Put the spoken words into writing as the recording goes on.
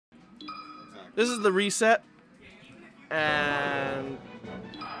This is the reset. And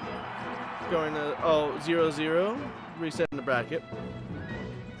going to 0-0. Reset in the bracket.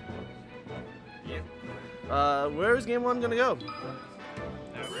 Yep. Where is game 1 gonna go?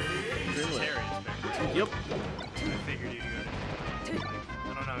 This is Harriet's pick. Yep. I figured you'd go to like,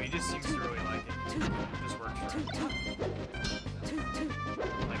 I don't know, he just seems to really like it. Just works for him.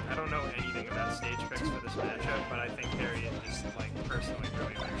 Like, I don't know anything about stage picks for this matchup, but I think Harriet just, like, personally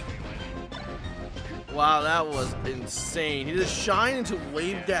really likes me. Wow, that was insane. He did a shine into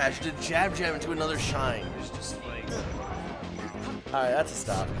wave dash, did jab into another shine. It's just like... Alright, that's a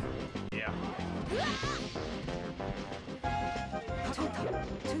stop. Yeah.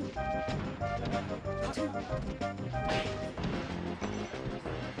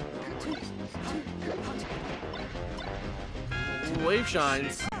 Wave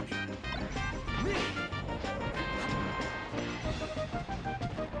shines.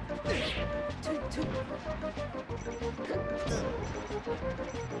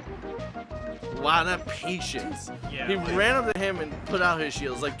 Wow, that patience. Yeah, He like, ran up to him and put out his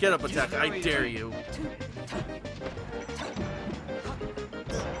shields. Like, get up, attack. I dare you.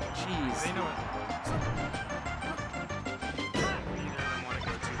 Jeez. They know what.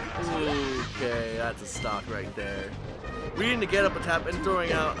 Okay, that's a stock right there. Reading to get up, a tap, and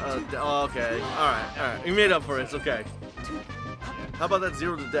throwing out. Oh, okay. Alright. We made up for it. It's okay. How about that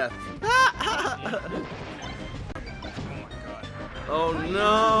 0 to death? Oh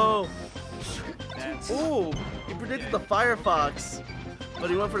no! Ooh, he predicted the Firefox, but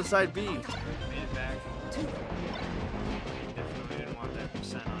he went for the side B. Made it back. Definitely didn't want that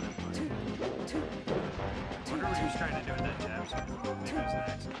percent on him. I wonder what he was trying to do with that jab.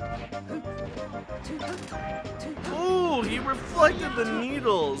 Ooh, he reflected the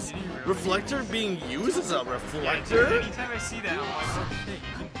needles. Reflector being used as a reflector? Yeah, anytime I see that, I'm like, oh shit, you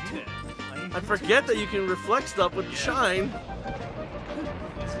can do that. Like, I forget that you can reflect stuff with shine.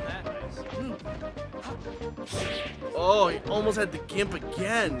 Isn't that nice? Oh, he almost had the gimp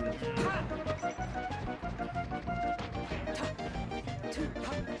again.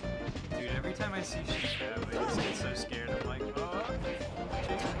 Dude, every time I see Sheik, I just get so scared. I'm like, oh,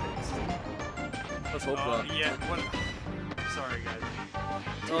 Let's hope oh, not. yeah. Sorry, guys.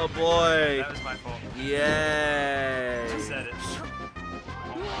 Oh boy. That was my fault. Yay. I said it.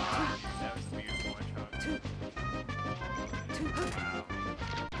 Oh my god. That was beautiful.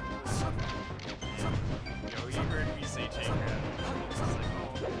 Wow. Yo, you heard me say Sheik. Like, oh, some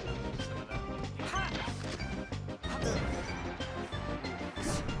of that.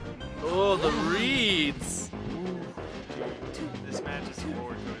 Oh, the reads. This match is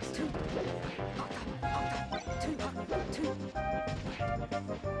forward coaster.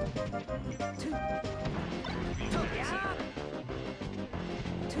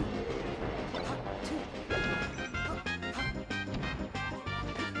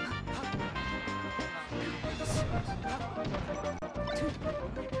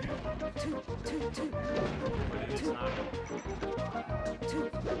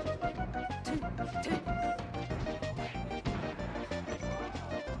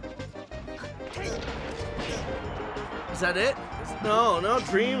 Is that it? No,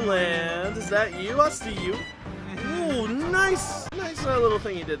 Dreamland. Is that you? I see you. Ooh, nice little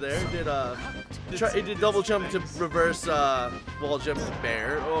thing he did there. He did double jump to reverse wall jump to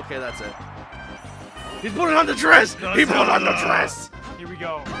bear. Okay, that's it. He's putting on the dress. He put on the dress. Here we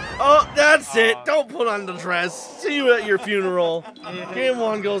go. Oh, that's it. Don't put on the dress. See you at your funeral. Game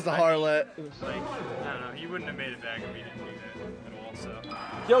 1 goes to Harriet. Like, I don't know. He wouldn't have made it back if he didn't do that at all. So.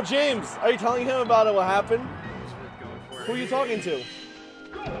 Yo, James, are you telling him about it? What happened? Who are you talking to?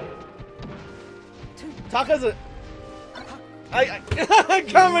 Taka's a... I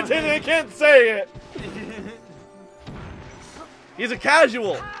commented and I can't say it. He's a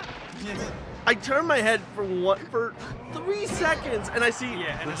casual. I turn my head for 3 seconds and I see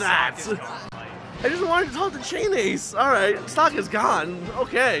that. I just wanted to talk to Chain Ace. All right, stock is gone.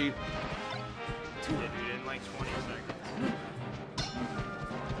 Okay. Yeah, dude, in like 20 seconds.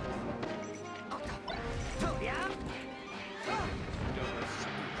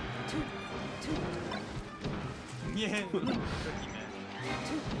 Yeah.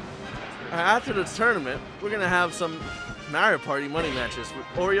 After the tournament, we're gonna have some Mario Party money matches with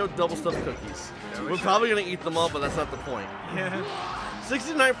Oreo double stuffed cookies. We're probably gonna eat them all, but that's not the point. Yeah.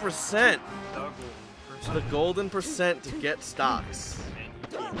 69%. The golden percent to get stocks.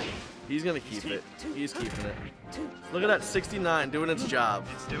 He's gonna keep it. He's keeping it. Look at that 69 doing its job.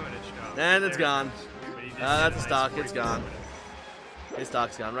 It's doing its job. And it's gone. That's a nice stock. It's forward. gone. His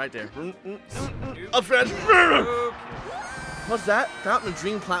stock's gone right there. Up smash. What's that? Fountain of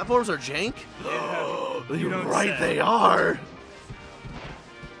Dream platforms are jank? Yeah, You're right, they are.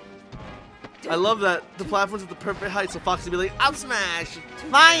 I love that the platforms at the perfect height, so Fox would be like, up smash,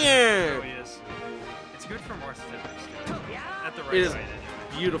 fire. Oh yes. It's good for Marth tippers too. At the right It is height, anyway.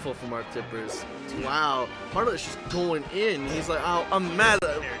 beautiful for Marth tippers. Wow, Harriet's just going in. He's like, oh, I'm mad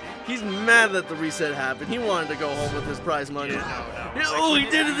at. He's mad that the reset happened. He wanted to go home with his prize money. Yeah, no. Oh, he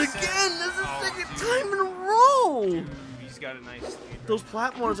did it reset. again. That's the second Dude. time in a row. Dude, he's got a nice lead. Those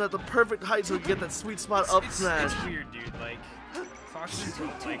platforms are at the perfect height so he can get that sweet spot up smash. It's weird, dude. Like, Fox is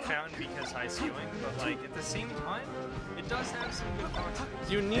like Fountain because high ceiling, but like at the same time, it does have some good Fox.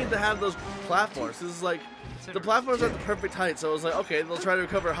 You need to have those platforms. This is like, the platforms are at the perfect height, so it was like, okay, they'll try to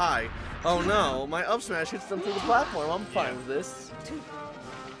recover high. Oh no, my up smash hits them through the platform. I'm fine with this.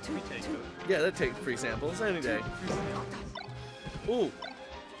 We take it. Yeah, they take free samples any day. Ooh.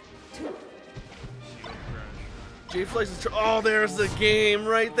 Jflex is oh, there's the game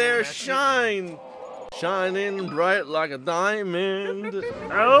right there. Shine. Shining bright like a diamond.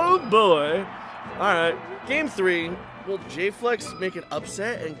 Oh boy. Alright, game 3. Will Jflex make an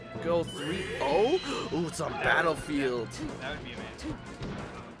upset and go 3-0? Ooh, it's on Battlefield. That would be amazing.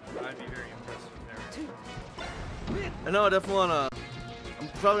 I'd be very impressed with Harriet. I know I definitely wanna. I'm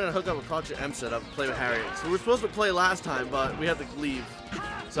probably gonna hook up a Project M setup and play with Harriet. So we were supposed to play last time, but we had to leave.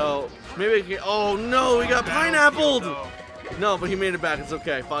 So maybe we can. Oh no, we got pineappled! No, but he made it back. It's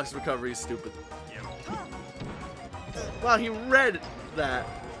okay. Fox's recovery is stupid. Yeah. Wow, he read that.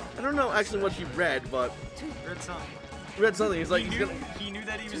 I don't know actually what he read, but Read something. he read something. He's like, He knew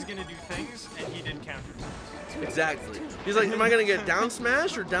that he was gonna do things, and he did counters. exactly. He's like, am I gonna get down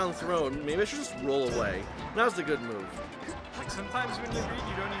smash or down thrown? Maybe I should just roll away. That was the good move. Like sometimes when you read,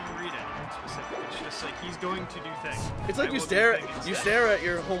 you don't even read anything specific. It's just like he's going to do things. It's like I you will stare do things. you stare at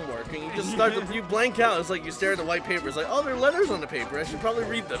your homework and you just start to, you blank out. It's like you stare at the white paper. It's like, oh, there are letters on the paper. I should probably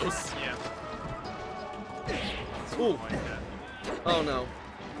read those. Yeah. Ooh. Like that. Oh no.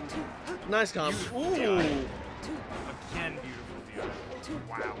 Nice comp. Ooh. Again, beautiful view.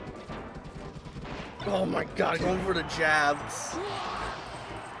 Wow. Oh my god, going for the jabs.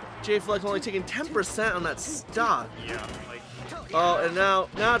 Jflex only taking 10% on that stock. Yeah. Like. Oh, and now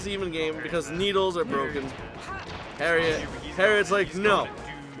it's an even game because needles are broken. Harriet's like, no.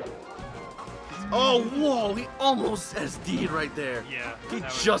 Oh, whoa, he almost SD'd right there. Yeah. He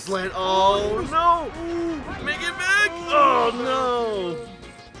just landed. Oh, no. Make it back. Oh, no.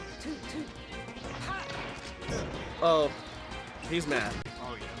 Oh, he's mad.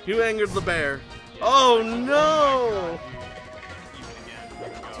 Oh yeah. He angered the bear. Oh, no. Even again.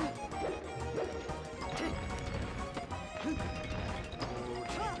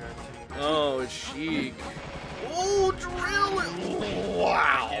 Oh, it's Sheik. Oh, drill it.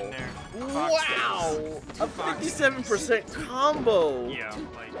 Wow. In there. Wow. A 57% combo. Yeah,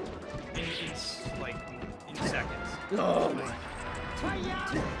 like in seconds. Oh my.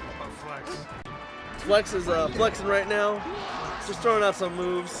 But Flex. Flex is flexing right now. Just throwing out some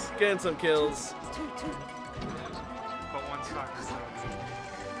moves, getting some kills. But one stock is so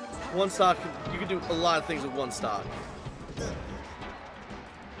good. One stock, you can do a lot of things with one stock. You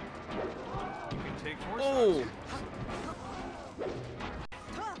can take four Oh. stocks.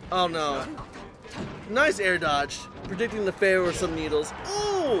 Oh no. Nice air dodge. Predicting the fair with some needles.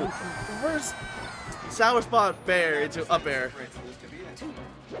 Ooh! Reverse sour spot fair into up air.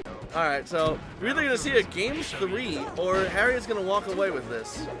 Alright, so we're either going to see a game 3 or Harriet's going to walk away with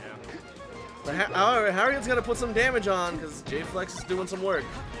this. But however, Harriet's going to put some damage on because Jflex is doing some work.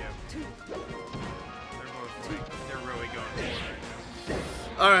 Yeah. They're both like, they're really going for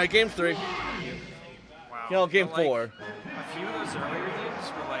it. Alright, game 3. Wow. Yo, game But, like, 4. A few of those earlier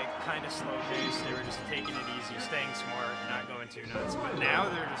games were like kind of slow paced. They were just taking it easy, staying smart, not going too nuts. But now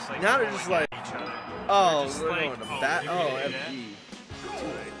they're just like Now they're just going like, at each other. Oh, They're just they're like, going to oh, bat. you're Oh, gonna do that? FG.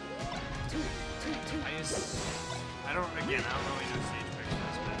 I don't really know stage picks for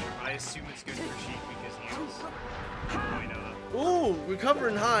this matchup, but I assume it's good for Sheik because heals. I don't really know that. Ooh,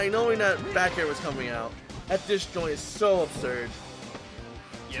 recovering high, knowing that back air was coming out. That dish joint is so absurd.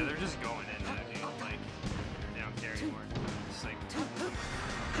 Yeah, they're just going in now, dude. Like, they don't care anymore. It's like,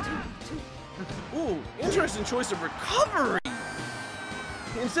 Ooh, interesting choice of recovery.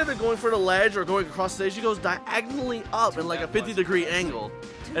 Instead of going for the ledge or going across the stage, he goes diagonally up in like a 50-degree angle.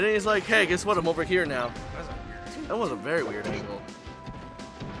 And then he's like, hey, guess what? I'm over here now. That was a very weird angle.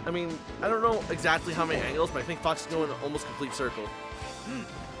 I mean, I don't know exactly how many angles, but I think Fox is going an almost complete circle.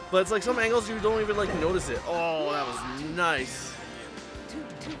 But it's like some angles you don't even like notice it. Oh, that was nice.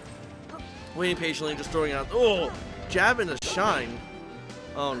 Waiting patiently, just throwing out. Oh, jab into shine.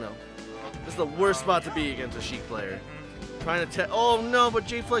 Oh no. This is the worst spot to be against a Sheik player. Trying to oh no, but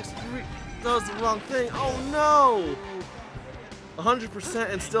Jflex does the wrong thing. Oh no! 100%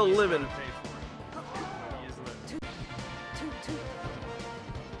 and still living.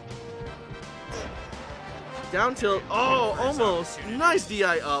 Down tilt. Oh, almost. Nice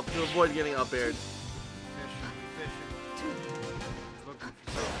DI up to avoid getting up aired.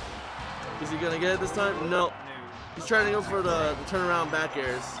 Is he gonna get it this time? No. He's trying to go for the turnaround back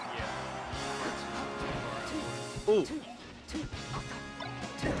airs. Ooh.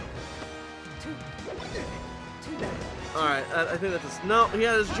 Alright, I think that's a... No, he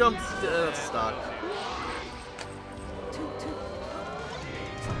had his jump. That's a stock.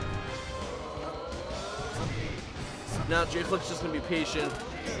 Now Jflex just gonna be patient.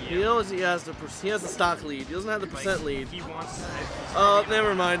 He knows he has the stock lead. He doesn't have the percent lead. He wants. Oh,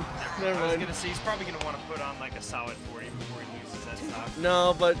 never mind. Never I was mind. gonna say he's probably gonna want to put on like a solid 40 before he uses that stock.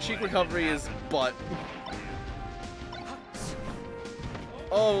 No, but Sheik recovery is butt.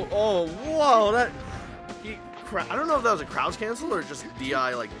 Oh, whoa! That I don't know if that was a crouch cancel or just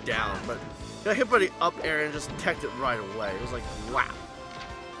DI like down, but got hit by the up air and just teched it right away. It was like wow.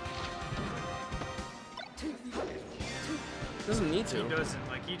 Doesn't need to. He doesn't.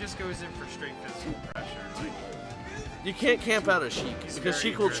 Like, he just goes in for straight physical pressure. Like, you can't camp out a Sheik because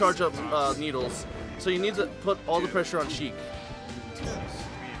Sheik will charge up needles. So you need to put all the pressure on Sheik.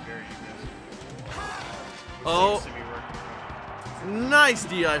 Oh, nice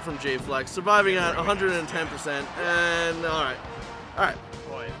DI from Jflex, surviving at 110%. And all right.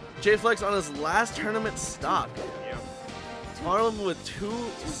 Jflex on his last tournament stock. Harlem with 2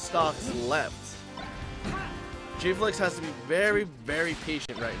 stocks left. Jflex has to be very, very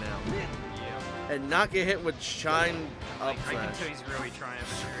patient right now. And not get hit with shine up I smash. can tell he's really trying.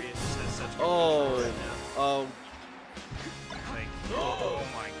 Harriet says such good Oh, oh my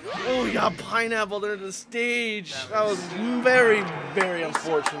god. oh, he got pineappled into the stage. That was very, very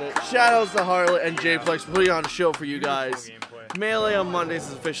unfortunate. Shoutouts to Harriet and Jflex for putting on a show for you guys. Melee on Mondays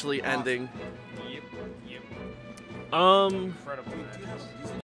is officially ending. Yep. Incredible.